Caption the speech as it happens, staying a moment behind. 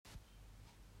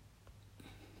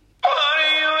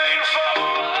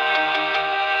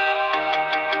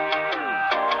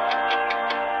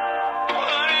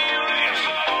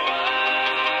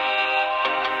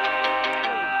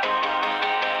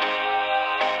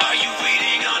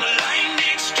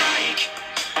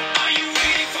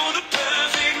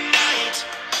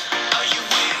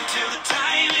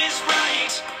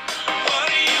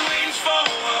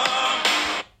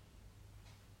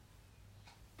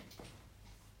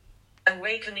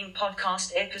Awakening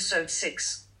Podcast Episode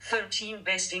 6, 13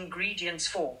 Best Ingredients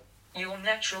for Your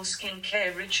Natural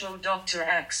Skincare Ritual. Dr.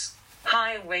 Axe.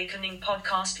 Hi Awakening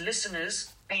Podcast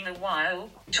listeners, been a while,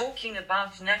 talking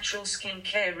about natural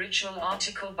skincare ritual.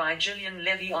 Article by Gillian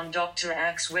Levy on Dr.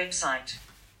 Axe website.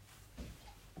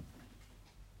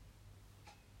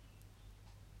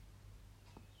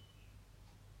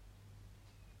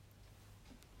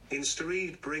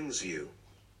 Epsiode brings you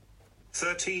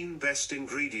 13 Best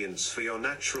Ingredients for Your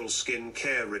Natural Skin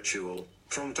Care Ritual,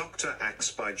 from Dr.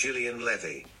 Axe by Gillian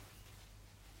Levy.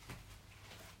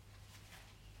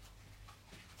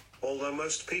 Although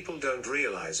most people don't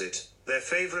realize it, their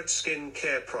favorite skin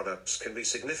care products can be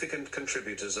significant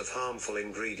contributors of harmful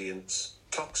ingredients,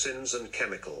 toxins and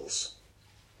chemicals.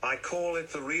 I call it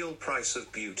the real price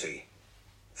of beauty.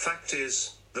 Fact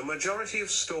is, the majority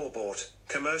of store-bought,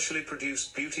 commercially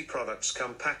produced beauty products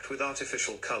come packed with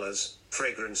artificial colors,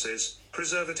 fragrances,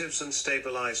 preservatives and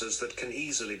stabilizers that can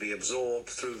easily be absorbed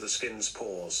through the skin's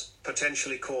pores,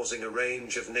 potentially causing a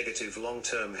range of negative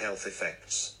long-term health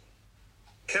effects.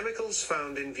 Chemicals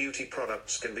found in beauty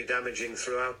products can be damaging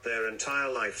throughout their entire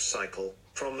life cycle,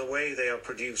 from the way they are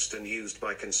produced and used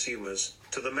by consumers,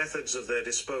 to the methods of their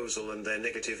disposal and their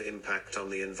negative impact on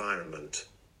the environment.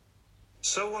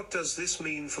 So what does this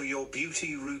mean for your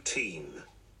beauty routine?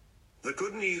 The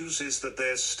good news is that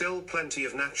there's still plenty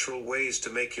of natural ways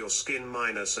to make your skin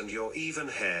minus and your even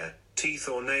hair, teeth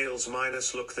or nails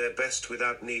minus look their best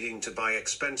without needing to buy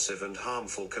expensive and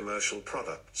harmful commercial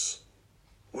products.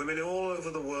 Women all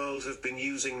over the world have been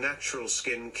using natural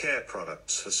skin care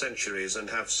products for centuries and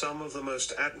have some of the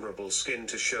most admirable skin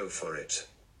to show for it.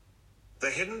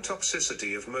 The hidden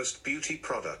toxicity of most beauty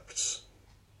products.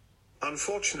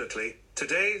 Unfortunately,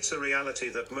 today it's a reality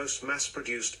that most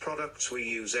mass-produced products we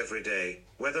use every day,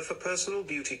 whether for personal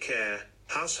beauty care,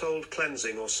 household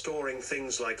cleansing or storing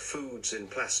things like foods in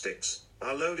plastics,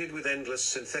 are loaded with endless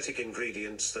synthetic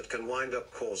ingredients that can wind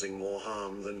up causing more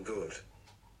harm than good.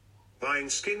 Buying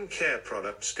skin care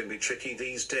products can be tricky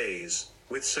these days,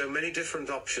 with so many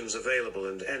different options available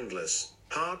and endless,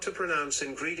 hard to pronounce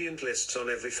ingredient lists on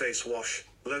every face wash,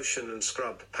 lotion and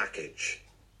scrub package.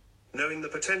 Knowing the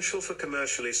potential for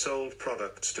commercially sold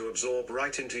products to absorb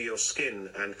right into your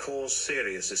skin and cause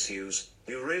serious issues,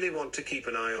 you really want to keep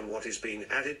an eye on what is being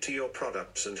added to your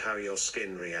products and how your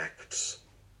skin reacts.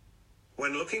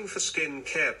 When looking for skin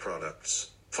care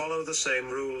products, follow the same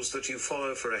rules that you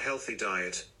follow for a healthy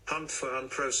diet. Hunt for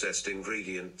unprocessed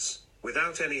ingredients,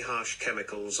 without any harsh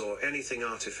chemicals or anything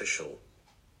artificial.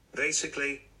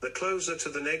 Basically, the closer to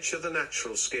the nature the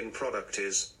natural skin product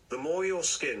is, the more your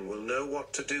skin will know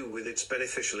what to do with its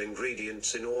beneficial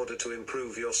ingredients in order to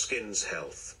improve your skin's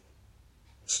health.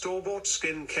 Store-bought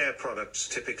skin care products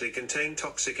typically contain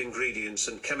toxic ingredients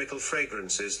and chemical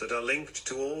fragrances that are linked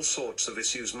to all sorts of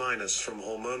issues from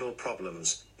hormonal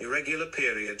problems, irregular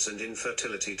periods and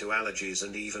infertility to allergies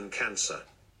and even cancer.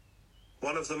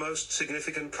 One of the most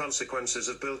significant consequences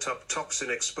of built-up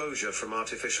toxin exposure from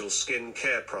artificial skin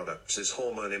care products is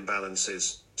hormone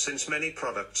imbalances, since many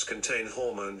products contain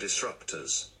hormone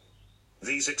disruptors.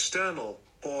 These external,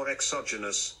 or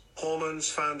exogenous, hormones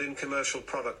found in commercial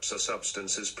products are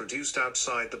substances produced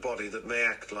outside the body that may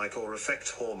act like or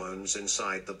affect hormones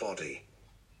inside the body.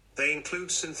 They include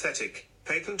synthetic,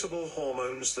 patentable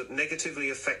hormones that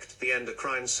negatively affect the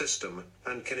endocrine system,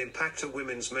 and can impact a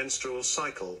woman's menstrual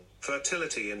cycle,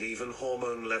 fertility and even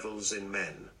hormone levels in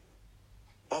men.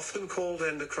 Often called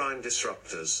endocrine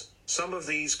disruptors, some of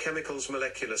these chemicals'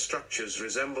 molecular structures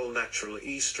resemble natural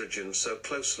estrogen so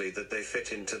closely that they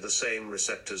fit into the same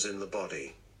receptors in the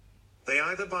body. They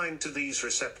either bind to these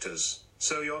receptors,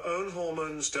 so your own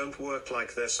hormones don't work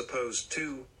like they're supposed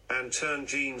to, and turn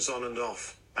genes on and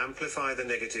off, amplify the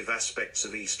negative aspects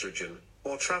of estrogen,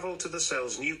 or travel to the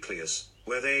cell's nucleus,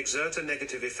 where they exert a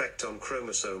negative effect on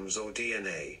chromosomes or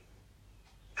DNA.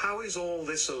 How is all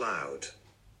this allowed?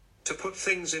 To put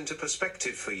things into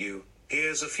perspective for you,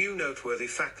 here's a few noteworthy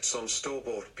facts on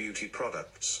store-bought beauty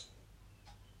products.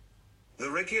 The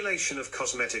regulation of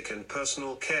cosmetic and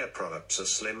personal care products are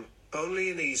slim. Only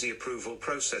an easy approval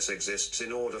process exists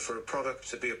in order for a product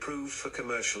to be approved for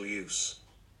commercial use.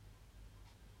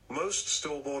 Most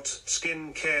store-bought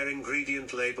skin care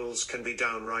ingredient labels can be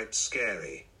downright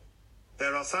scary.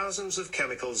 There are thousands of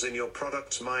chemicals in your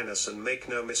products and make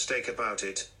no mistake about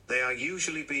it, they are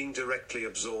usually being directly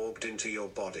absorbed into your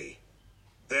body.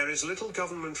 There is little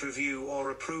government review or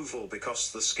approval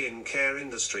because the skin care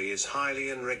industry is highly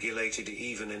unregulated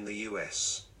even in the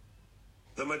US.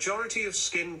 The majority of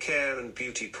skin care and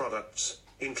beauty products,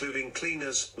 including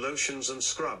cleaners, lotions and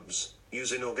scrubs,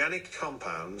 use inorganic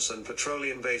compounds and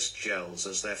petroleum-based gels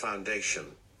as their foundation.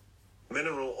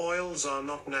 Mineral oils are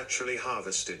not naturally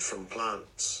harvested from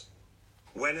plants.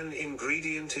 When an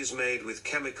ingredient is made with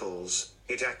chemicals,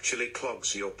 it actually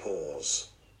clogs your pores.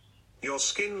 Your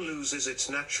skin loses its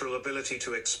natural ability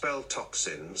to expel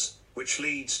toxins, which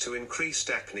leads to increased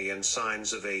acne and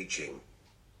signs of aging.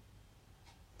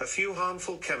 A few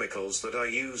harmful chemicals that are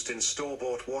used in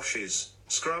store-bought washes,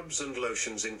 scrubs and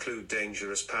lotions include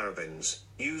dangerous parabens,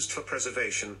 used for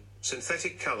preservation,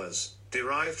 synthetic colors,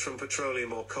 derived from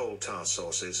petroleum or coal tar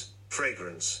sources,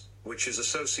 fragrance, which is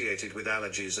associated with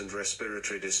allergies and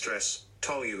respiratory distress,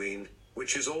 toluene,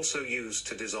 which is also used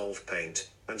to dissolve paint,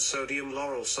 and sodium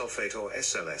lauryl sulfate or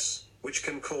SLS, which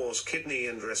can cause kidney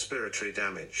and respiratory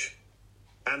damage.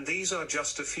 And these are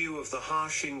just a few of the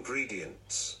harsh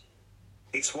ingredients.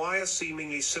 It's why a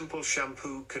seemingly simple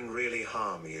shampoo can really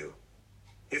harm you.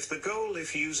 If the goal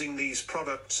if using these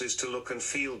products is to look and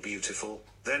feel beautiful,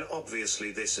 then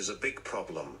obviously this is a big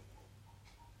problem.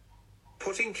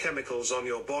 Putting chemicals on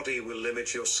your body will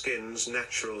limit your skin's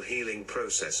natural healing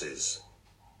processes.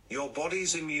 Your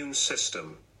body's immune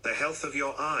system, the health of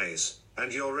your eyes,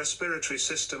 and your respiratory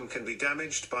system can be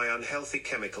damaged by unhealthy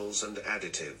chemicals and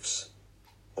additives.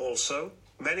 Also,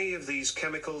 many of these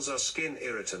chemicals are skin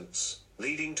irritants,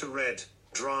 leading to red,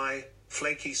 dry,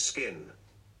 flaky skin.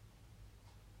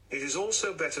 It is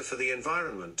also better for the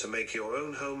environment to make your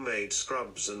own homemade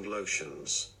scrubs and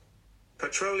lotions.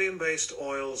 Petroleum-based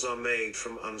oils are made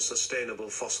from unsustainable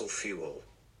fossil fuel.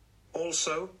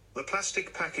 Also, the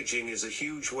plastic packaging is a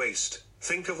huge waste.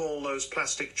 Think of all those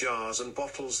plastic jars and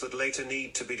bottles that later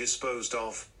need to be disposed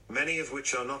of, many of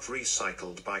which are not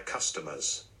recycled by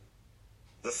customers.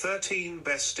 The 13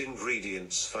 best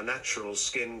ingredients for natural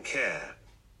skin care.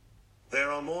 There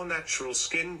are more natural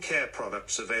skin care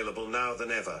products available now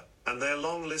than ever, and their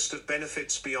long list of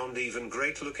benefits beyond even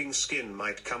great-looking skin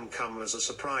might come as a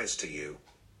surprise to you.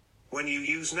 When you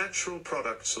use natural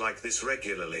products like this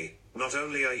regularly, not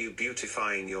only are you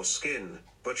beautifying your skin,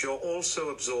 but you're also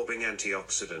absorbing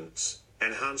antioxidants,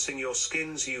 enhancing your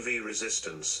skin's UV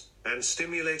resistance, and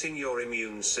stimulating your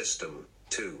immune system,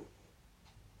 too.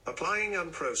 Applying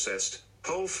unprocessed,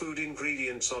 whole food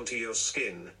ingredients onto your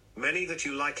skin, many that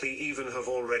you likely even have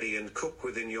already and cook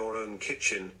within your own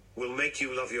kitchen, will make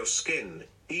you love your skin,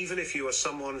 even if you are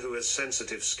someone who has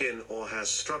sensitive skin or has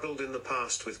struggled in the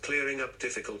past with clearing up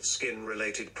difficult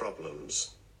skin-related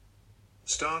problems.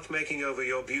 Start making over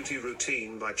your beauty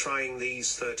routine by trying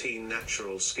these 13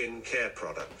 natural skin care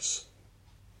products.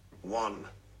 1.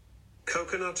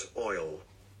 Coconut oil.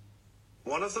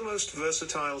 One of the most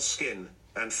versatile skin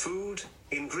and food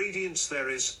ingredients there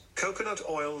is. Coconut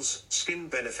oil's skin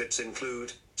benefits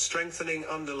include strengthening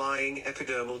underlying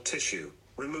epidermal tissue,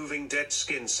 removing dead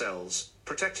skin cells,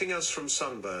 protecting us from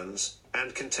sunburns,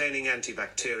 and containing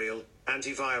antibacterial,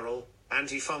 antiviral,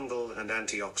 antifungal and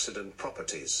antioxidant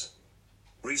properties.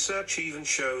 Research even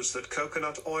shows that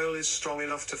coconut oil is strong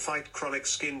enough to fight chronic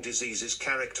skin diseases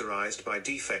characterized by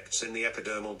defects in the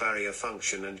epidermal barrier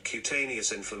function and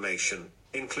cutaneous inflammation,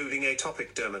 including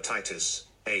atopic dermatitis,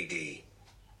 AD.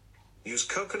 Use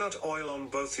coconut oil on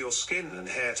both your skin and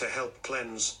hair to help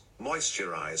cleanse,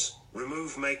 moisturize,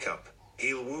 remove makeup,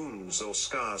 heal wounds or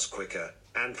scars quicker,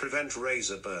 and prevent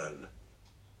razor burn.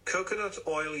 Coconut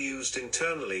oil used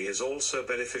internally is also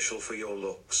beneficial for your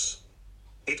looks.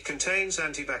 It contains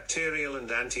antibacterial and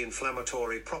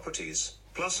anti-inflammatory properties,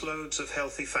 plus loads of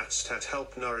healthy fats that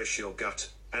help nourish your gut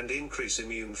and increase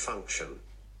immune function.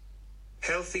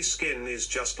 Healthy skin is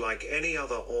just like any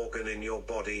other organ in your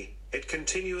body. It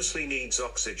continuously needs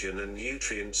oxygen and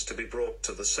nutrients to be brought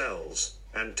to the cells,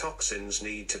 and toxins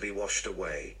need to be washed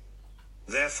away.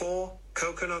 Therefore,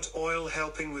 coconut oil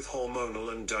helping with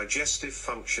hormonal and digestive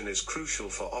function is crucial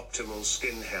for optimal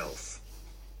skin health.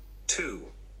 2.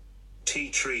 Tea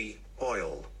tree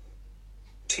oil.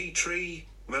 Tea tree,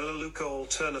 Melaleuca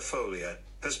alternifolia,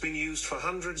 has been used for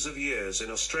hundreds of years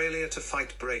in Australia to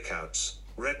fight breakouts,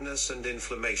 redness and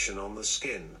inflammation on the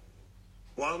skin.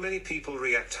 While many people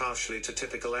react harshly to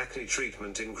typical acne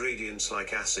treatment ingredients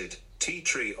like acid, tea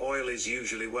tree oil is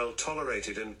usually well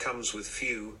tolerated and comes with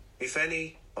few, if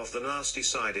any, of the nasty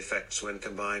side effects when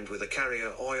combined with a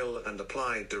carrier oil and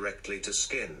applied directly to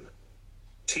skin.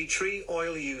 Tea tree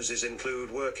oil uses include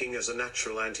working as a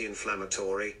natural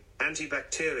anti-inflammatory,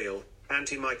 antibacterial,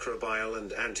 antimicrobial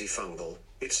and antifungal.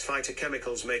 Its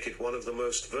phytochemicals make it one of the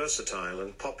most versatile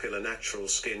and popular natural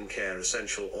skin care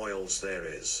essential oils there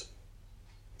is.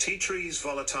 Tea tree's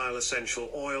volatile essential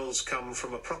oils come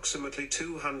from approximately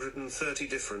 230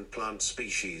 different plant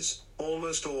species,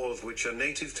 almost all of which are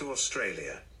native to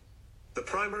Australia. The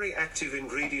primary active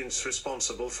ingredients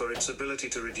responsible for its ability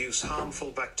to reduce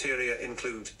harmful bacteria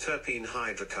include terpene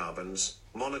hydrocarbons,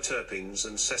 monoterpenes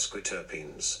and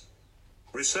sesquiterpenes.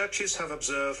 Researchers have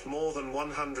observed more than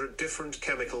 100 different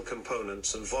chemical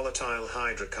components and volatile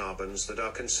hydrocarbons that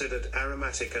are considered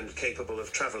aromatic and capable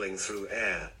of traveling through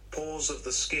air, pores of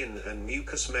the skin and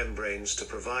mucous membranes to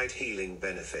provide healing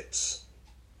benefits.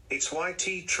 Its white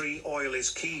tea tree oil is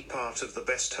key part of the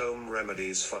best home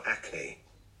remedies for acne.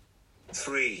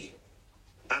 3.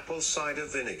 Apple cider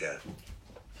vinegar.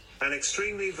 An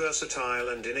extremely versatile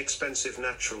and inexpensive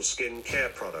natural skin care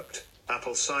product,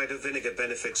 apple cider vinegar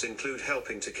benefits include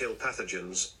helping to kill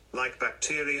pathogens, like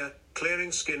bacteria,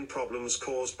 clearing skin problems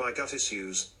caused by gut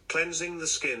issues, cleansing the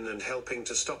skin and helping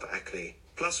to stop acne,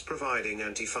 plus providing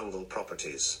antifungal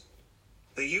properties.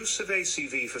 The use of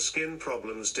ACV for skin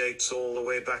problems dates all the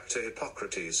way back to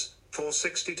Hippocrates,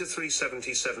 460 to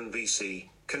 377 BC,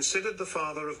 considered the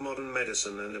father of modern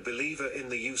medicine and a believer in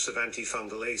the use of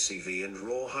antifungal ACV and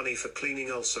raw honey for cleaning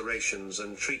ulcerations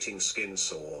and treating skin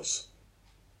sores.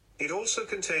 It also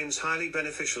contains highly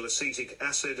beneficial acetic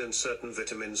acid and certain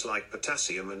vitamins like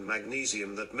potassium and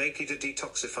magnesium that make it a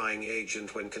detoxifying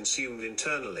agent when consumed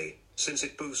internally, since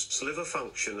it boosts liver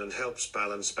function and helps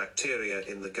balance bacteria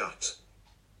in the gut.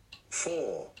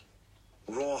 4.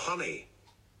 Raw honey.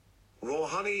 Raw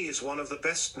honey is one of the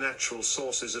best natural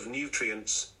sources of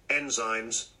nutrients,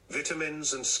 enzymes,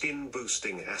 vitamins and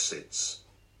skin-boosting acids.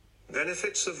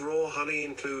 Benefits of raw honey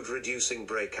include reducing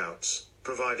breakouts,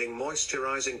 providing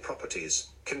moisturizing properties,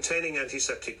 containing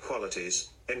antiseptic qualities,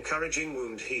 encouraging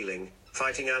wound healing,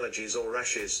 fighting allergies or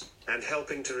rashes, and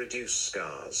helping to reduce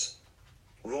scars.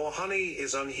 Raw honey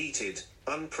is unheated,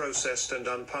 unprocessed and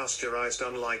unpasteurized,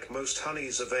 unlike most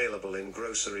honeys available in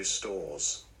grocery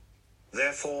stores.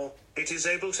 Therefore, it is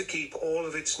able to keep all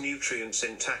of its nutrients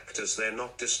intact as they're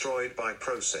not destroyed by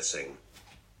processing.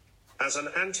 As an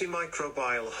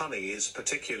antimicrobial, honey is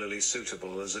particularly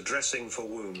suitable as a dressing for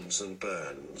wounds and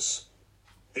burns.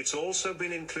 It's also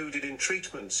been included in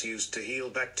treatments used to heal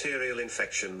bacterial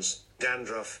infections,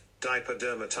 dandruff, diaper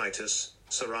dermatitis,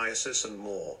 psoriasis and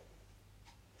more.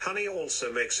 Honey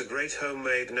also makes a great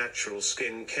homemade natural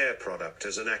skin care product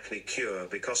as an acne cure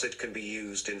because it can be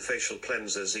used in facial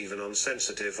cleansers even on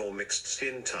sensitive or mixed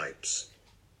skin types.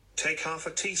 Take half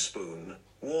a teaspoon,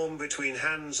 warm between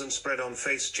hands and spread on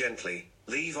face gently,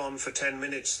 leave on for 10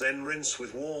 minutes then rinse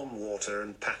with warm water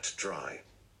and pat dry.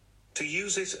 To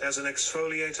use it as an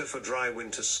exfoliator for dry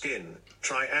winter skin,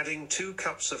 try adding 2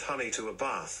 cups of honey to a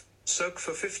bath, soak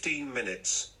for 15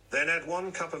 minutes, then add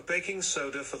 1 cup of baking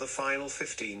soda for the final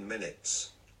 15 minutes.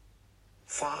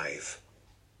 5.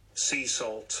 Sea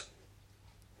salt.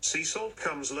 Sea salt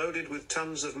comes loaded with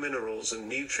tons of minerals and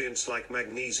nutrients like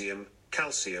magnesium,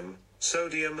 calcium,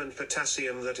 sodium and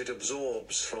potassium that it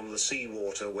absorbs from the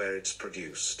seawater where it's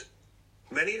produced.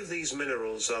 Many of these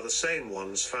minerals are the same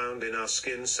ones found in our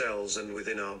skin cells and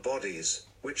within our bodies,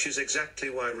 which is exactly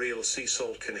why real sea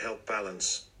salt can help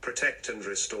balance, protect and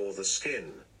restore the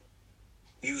skin.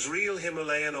 Use real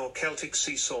Himalayan or Celtic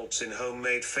sea salts in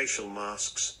homemade facial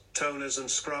masks, toners and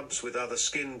scrubs with other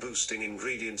skin-boosting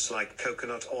ingredients like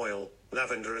coconut oil,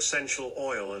 lavender essential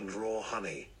oil and raw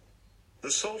honey.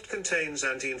 The salt contains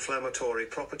anti-inflammatory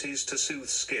properties to soothe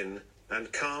skin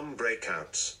and calm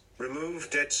breakouts,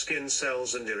 remove dead skin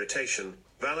cells and irritation,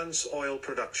 balance oil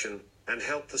production, and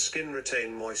help the skin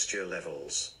retain moisture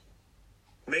levels.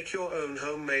 Make your own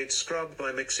homemade scrub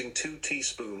by mixing 2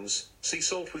 teaspoons sea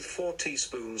salt with 4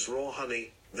 teaspoons raw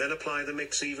honey, then apply the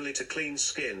mix evenly to clean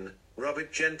skin, rub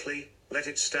it gently, let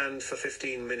it stand for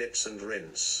 15 minutes and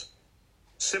rinse.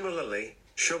 Similarly,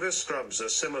 sugar scrubs are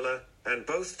similar, and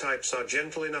both types are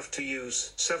gentle enough to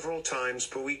use several times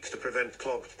per week to prevent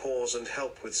clogged pores and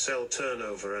help with cell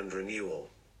turnover and renewal.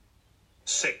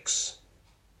 6.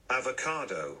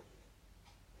 Avocado.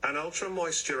 An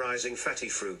ultra-moisturizing fatty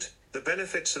fruit, the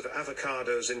benefits of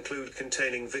avocados include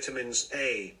containing vitamins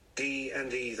A, D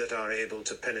and E that are able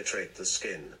to penetrate the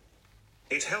skin.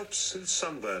 It helps soothe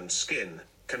sunburned skin,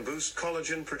 can boost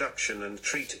collagen production and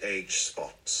treat age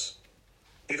spots.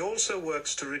 It also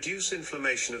works to reduce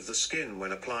inflammation of the skin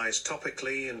when applied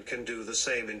topically and can do the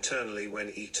same internally when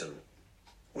eaten.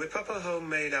 Whip up a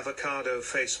homemade avocado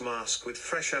face mask with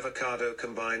fresh avocado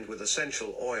combined with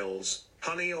essential oils,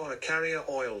 honey or a carrier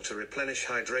oil to replenish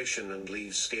hydration and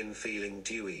leave skin feeling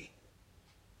dewy.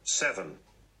 7.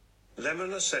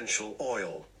 Lemon essential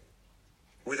oil.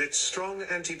 With its strong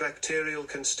antibacterial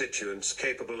constituents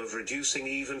capable of reducing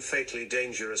even fatally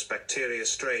dangerous bacteria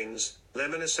strains,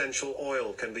 lemon essential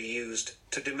oil can be used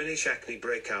to diminish acne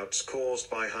breakouts caused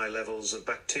by high levels of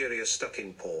bacteria stuck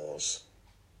in pores.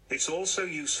 It's also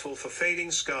useful for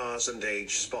fading scars and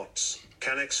age spots,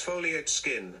 can exfoliate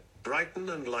skin, brighten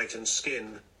and lighten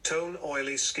skin, tone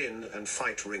oily skin and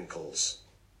fight wrinkles.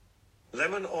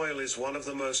 Lemon oil is one of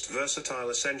the most versatile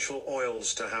essential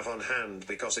oils to have on hand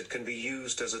because it can be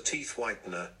used as a teeth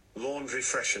whitener, laundry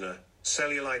freshener,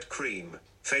 cellulite cream,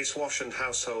 face wash and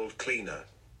household cleaner.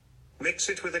 Mix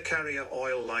it with a carrier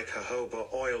oil like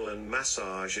jojoba oil and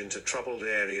massage into troubled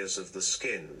areas of the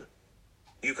skin.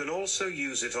 You can also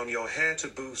use it on your hair to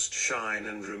boost shine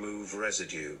and remove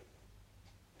residue.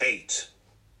 8.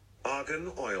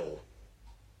 Argan oil.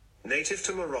 Native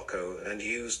to Morocco and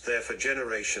used there for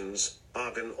generations,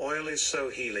 argan oil is so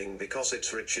healing because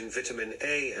it's rich in vitamin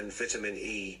A and vitamin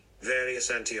E, various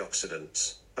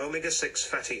antioxidants, omega-6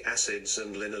 fatty acids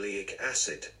and linoleic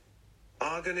acid.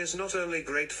 Argan is not only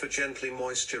great for gently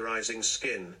moisturizing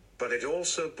skin, but it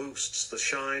also boosts the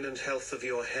shine and health of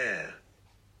your hair.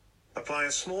 Apply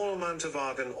a small amount of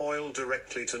argan oil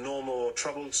directly to normal or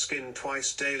troubled skin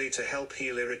twice daily to help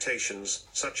heal irritations,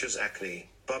 such as acne,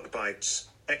 bug bites,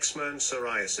 eczema and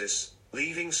psoriasis,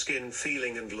 leaving skin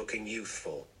feeling and looking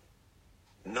youthful.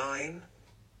 9.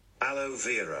 Aloe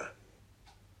vera.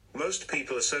 Most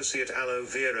people associate aloe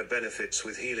vera benefits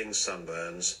with healing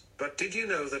sunburns, but did you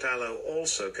know that aloe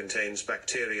also contains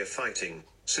bacteria-fighting,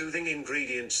 soothing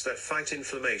ingredients that fight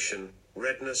inflammation,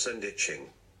 redness and itching?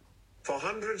 For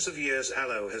hundreds of years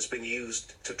aloe has been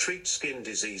used to treat skin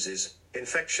diseases,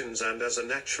 infections and as a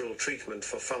natural treatment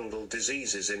for fungal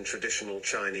diseases in traditional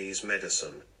Chinese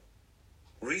medicine.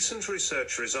 Recent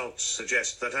research results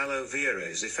suggest that aloe vera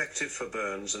is effective for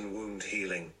burns and wound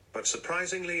healing, but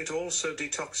surprisingly it also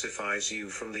detoxifies you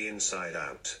from the inside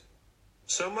out.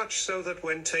 So much so that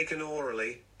when taken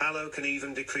orally, aloe can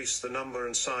even decrease the number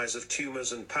and size of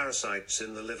tumors and parasites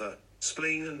in the liver,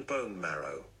 spleen and bone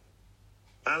marrow.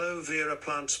 Aloe vera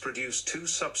plants produce two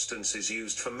substances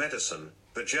used for medicine,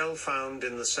 the gel found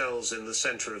in the cells in the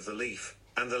center of the leaf,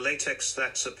 and the latex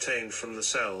that's obtained from the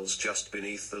cells just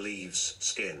beneath the leaf's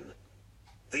skin.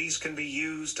 These can be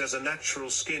used as a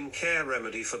natural skin care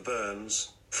remedy for burns,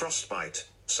 frostbite,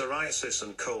 psoriasis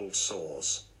and cold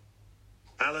sores.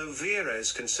 Aloe vera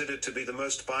is considered to be the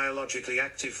most biologically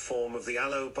active form of the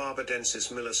Aloe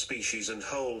barbadensis Miller species and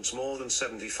holds more than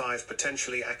 75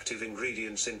 potentially active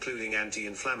ingredients including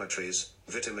anti-inflammatories,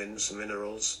 vitamins,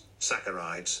 minerals,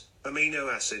 saccharides,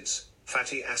 amino acids,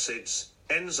 fatty acids,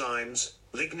 enzymes,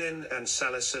 lignin and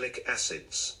salicylic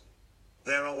acids.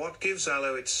 There are what gives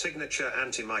aloe its signature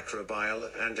antimicrobial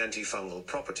and antifungal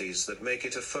properties that make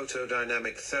it a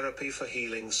photodynamic therapy for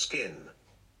healing skin.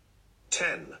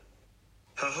 10.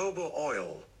 Jojoba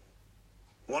oil.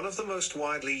 One of the most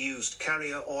widely used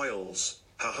carrier oils,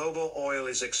 jojoba oil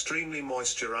is extremely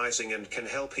moisturizing and can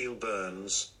help heal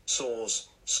burns, sores,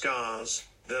 scars,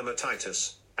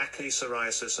 dermatitis, acne,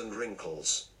 psoriasis and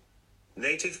wrinkles.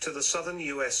 Native to the southern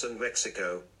US and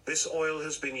Mexico, this oil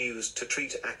has been used to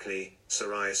treat acne,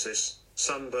 psoriasis,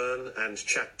 sunburn and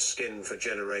chapped skin for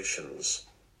generations.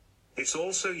 It's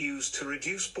also used to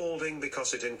reduce balding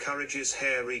because it encourages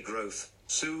hair regrowth,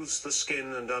 soothes the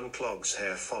skin and unclogs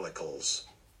hair follicles.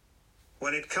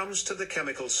 When it comes to the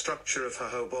chemical structure of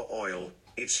jojoba oil,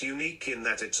 it's unique in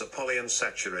that it's a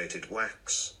polyunsaturated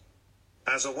wax.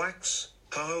 As a wax,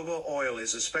 jojoba oil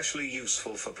is especially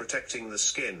useful for protecting the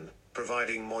skin,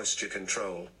 providing moisture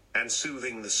control, and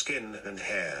soothing the skin and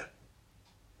hair.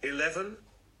 11.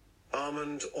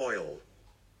 Almond oil.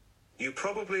 You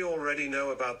probably already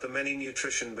know about the many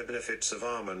nutrition benefits of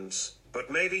almonds, but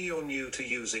maybe you're new to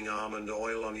using almond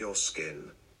oil on your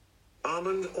skin.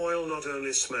 Almond oil not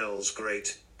only smells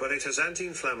great, but it has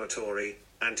anti-inflammatory,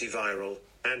 antiviral,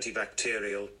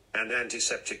 antibacterial, and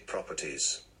antiseptic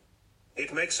properties.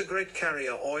 It makes a great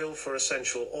carrier oil for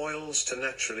essential oils to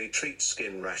naturally treat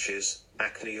skin rashes,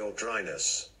 acne or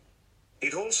dryness.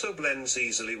 It also blends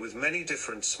easily with many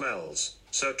different smells,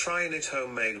 so try in it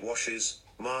homemade washes,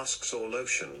 masks or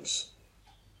lotions.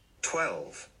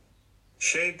 12.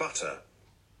 Shea butter.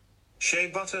 Shea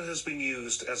butter has been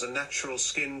used as a natural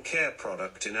skin care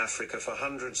product in Africa for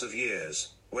hundreds of years,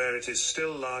 where it is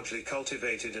still largely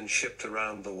cultivated and shipped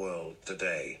around the world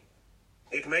today.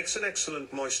 It makes an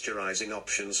excellent moisturizing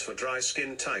option for dry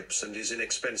skin types and is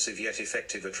inexpensive yet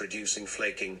effective at reducing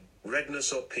flaking,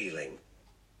 redness or peeling.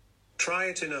 Try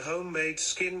it in a homemade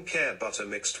skin care butter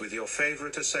mixed with your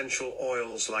favorite essential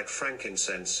oils like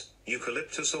frankincense,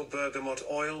 eucalyptus or bergamot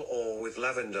oil, or with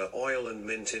lavender oil and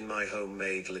mint in my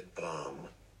homemade lip balm.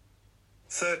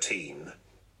 13.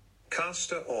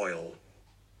 Castor oil.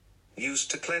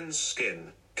 Used to cleanse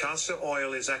skin, castor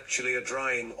oil is actually a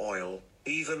drying oil,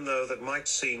 even though that might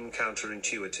seem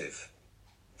counterintuitive.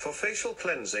 For facial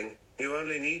cleansing, You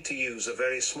only need to use a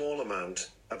very small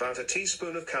amount, about a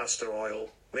teaspoon of castor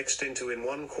oil, mixed into in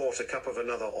 1/4 cup of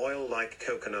another oil like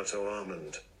coconut or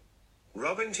almond.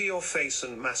 Rub into your face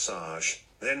and massage,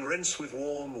 then rinse with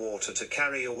warm water to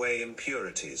carry away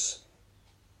impurities.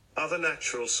 Other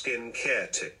natural skin care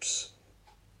tips.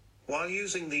 While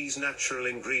using these natural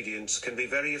ingredients can be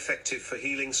very effective for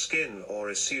healing skin or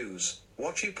issues,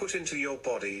 what you put into your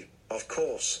body, of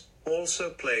course, also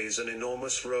plays an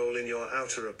enormous role in your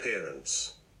outer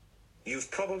appearance. You've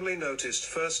probably noticed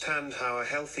firsthand how a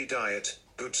healthy diet,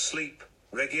 good sleep,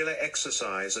 regular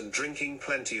exercise and drinking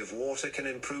plenty of water can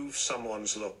improve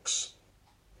someone's looks.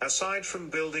 Aside from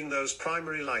building those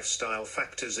primary lifestyle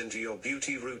factors into your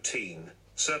beauty routine,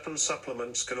 certain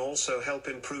supplements can also help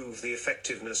improve the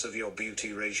effectiveness of your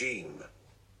beauty regime.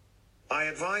 I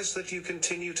advise that you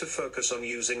continue to focus on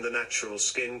using the natural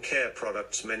skin care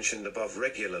products mentioned above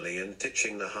regularly and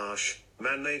ditching the harsh,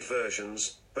 man-made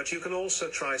versions, but you can also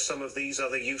try some of these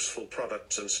other useful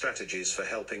products and strategies for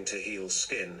helping to heal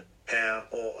skin, hair,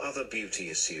 or other beauty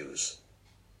issues.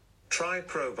 Try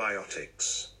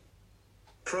probiotics.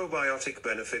 Probiotic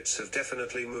benefits have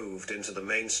definitely moved into the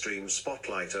mainstream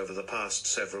spotlight over the past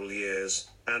several years,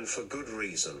 and for good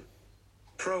reason.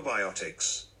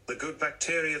 Probiotics, the good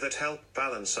bacteria that help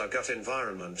balance our gut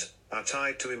environment, are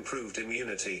tied to improved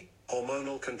immunity,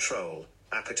 hormonal control,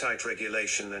 appetite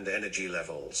regulation and energy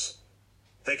levels.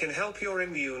 They can help your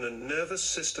immune and nervous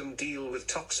system deal with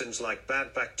toxins like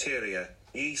bad bacteria,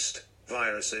 yeast,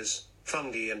 viruses,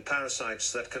 fungi and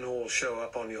parasites that can all show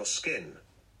up on your skin.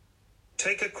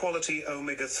 Take a quality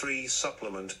omega-3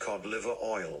 supplement, cod liver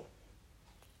oil.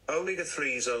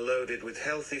 Omega-3s are loaded with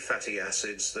healthy fatty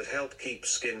acids that help keep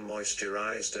skin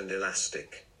moisturized and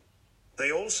elastic.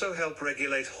 They also help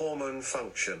regulate hormone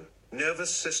function,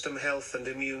 nervous system health and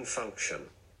immune function.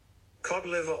 Cod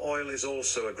liver oil is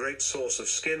also a great source of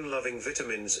skin-loving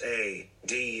vitamins A,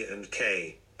 D and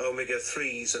K,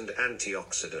 omega-3s and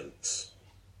antioxidants.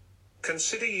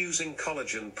 Consider using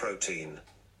collagen protein.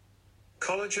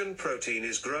 Collagen protein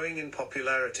is growing in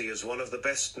popularity as one of the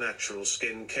best natural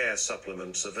skin care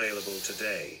supplements available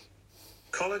today.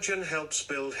 Collagen helps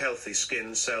build healthy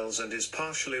skin cells and is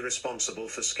partially responsible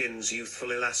for skin's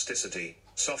youthful elasticity,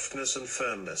 softness and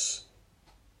firmness.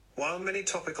 While many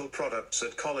topical products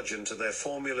add collagen to their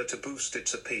formula to boost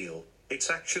its appeal, it's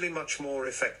actually much more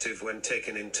effective when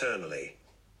taken internally.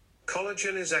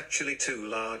 Collagen is actually too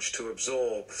large to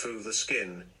absorb through the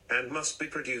skin, and must be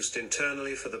produced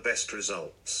internally for the best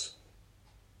results.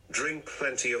 Drink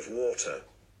plenty of water.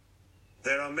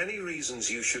 There are many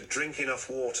reasons you should drink enough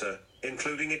water,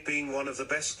 including it being one of the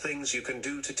best things you can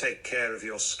do to take care of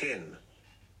your skin.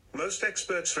 Most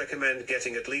experts recommend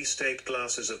getting at least 8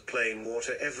 glasses of plain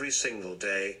water every single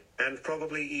day, and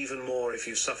probably even more if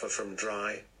you suffer from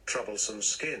dry, troublesome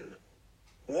skin.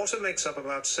 Water makes up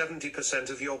about 70%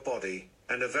 of your body,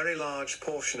 and a very large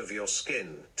portion of your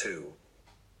skin, too.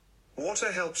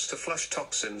 Water helps to flush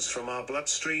toxins from our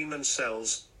bloodstream and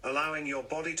cells, allowing your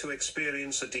body to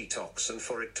experience a detox and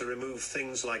for it to remove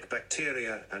things like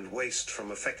bacteria and waste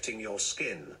from affecting your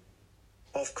skin.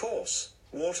 Of course,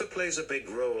 water plays a big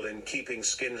role in keeping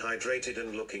skin hydrated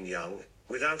and looking young.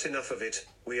 Without enough of it,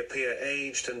 we appear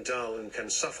aged and dull and can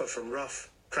suffer from rough,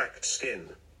 cracked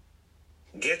skin.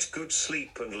 Get good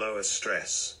sleep and lower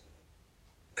stress.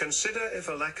 Consider if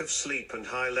a lack of sleep and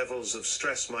high levels of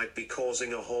stress might be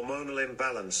causing a hormonal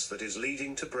imbalance that is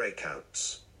leading to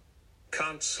breakouts.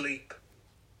 Can't sleep?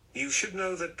 You should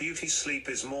know that beauty sleep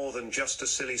is more than just a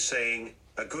silly saying.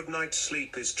 A good night's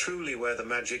sleep is truly where the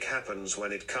magic happens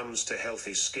when it comes to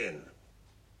healthy skin.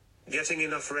 Getting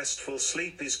enough restful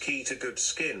sleep is key to good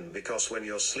skin because when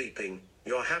you're sleeping,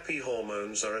 your happy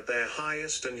hormones are at their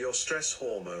highest and your stress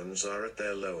hormones are at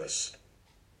their lowest.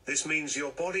 This means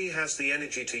your body has the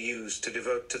energy to use to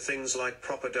devote to things like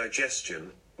proper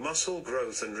digestion, muscle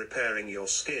growth and repairing your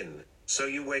skin, so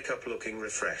you wake up looking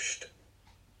refreshed.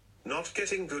 Not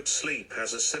getting good sleep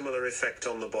has a similar effect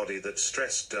on the body that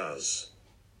stress does.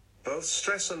 Both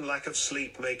stress and lack of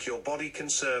sleep make your body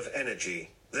conserve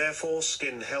energy, therefore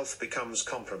skin health becomes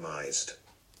compromised.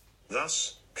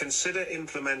 Thus, consider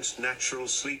implement natural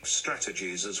sleep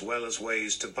strategies as well as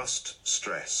ways to bust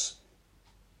stress.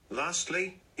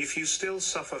 Lastly, if you still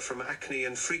suffer from acne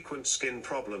and frequent skin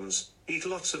problems, eat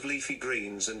lots of leafy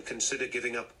greens and consider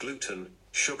giving up gluten,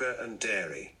 sugar and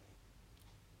dairy.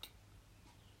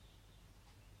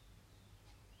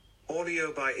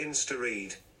 Audio by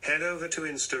InstaRead. Head over to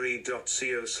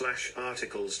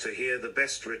instaread.co/articles to hear the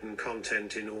best written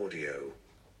content in audio.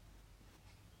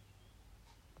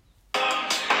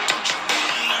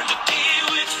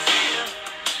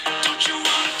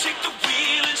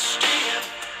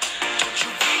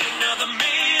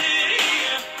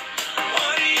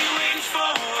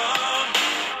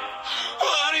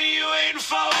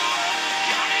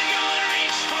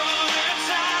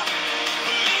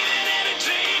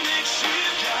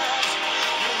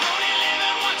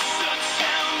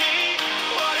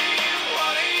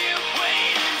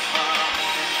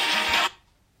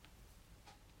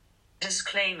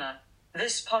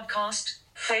 This podcast,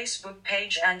 Facebook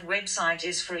page and website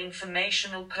is for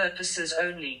informational purposes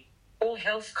only. All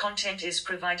health content is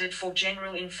provided for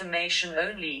general information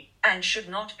only, and should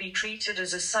not be treated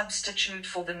as a substitute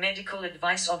for the medical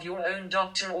advice of your own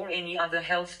doctor or any other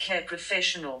healthcare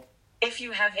professional. If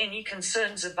you have any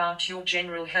concerns about your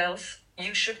general health,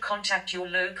 you should contact your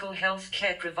local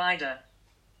healthcare provider.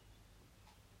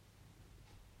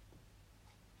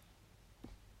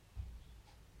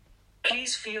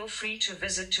 Please feel free to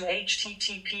visit to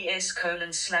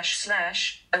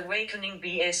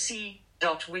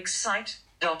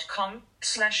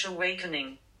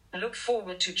https://awakeningbsc.wixsite.com/awakening. Look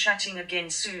forward to chatting again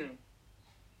soon.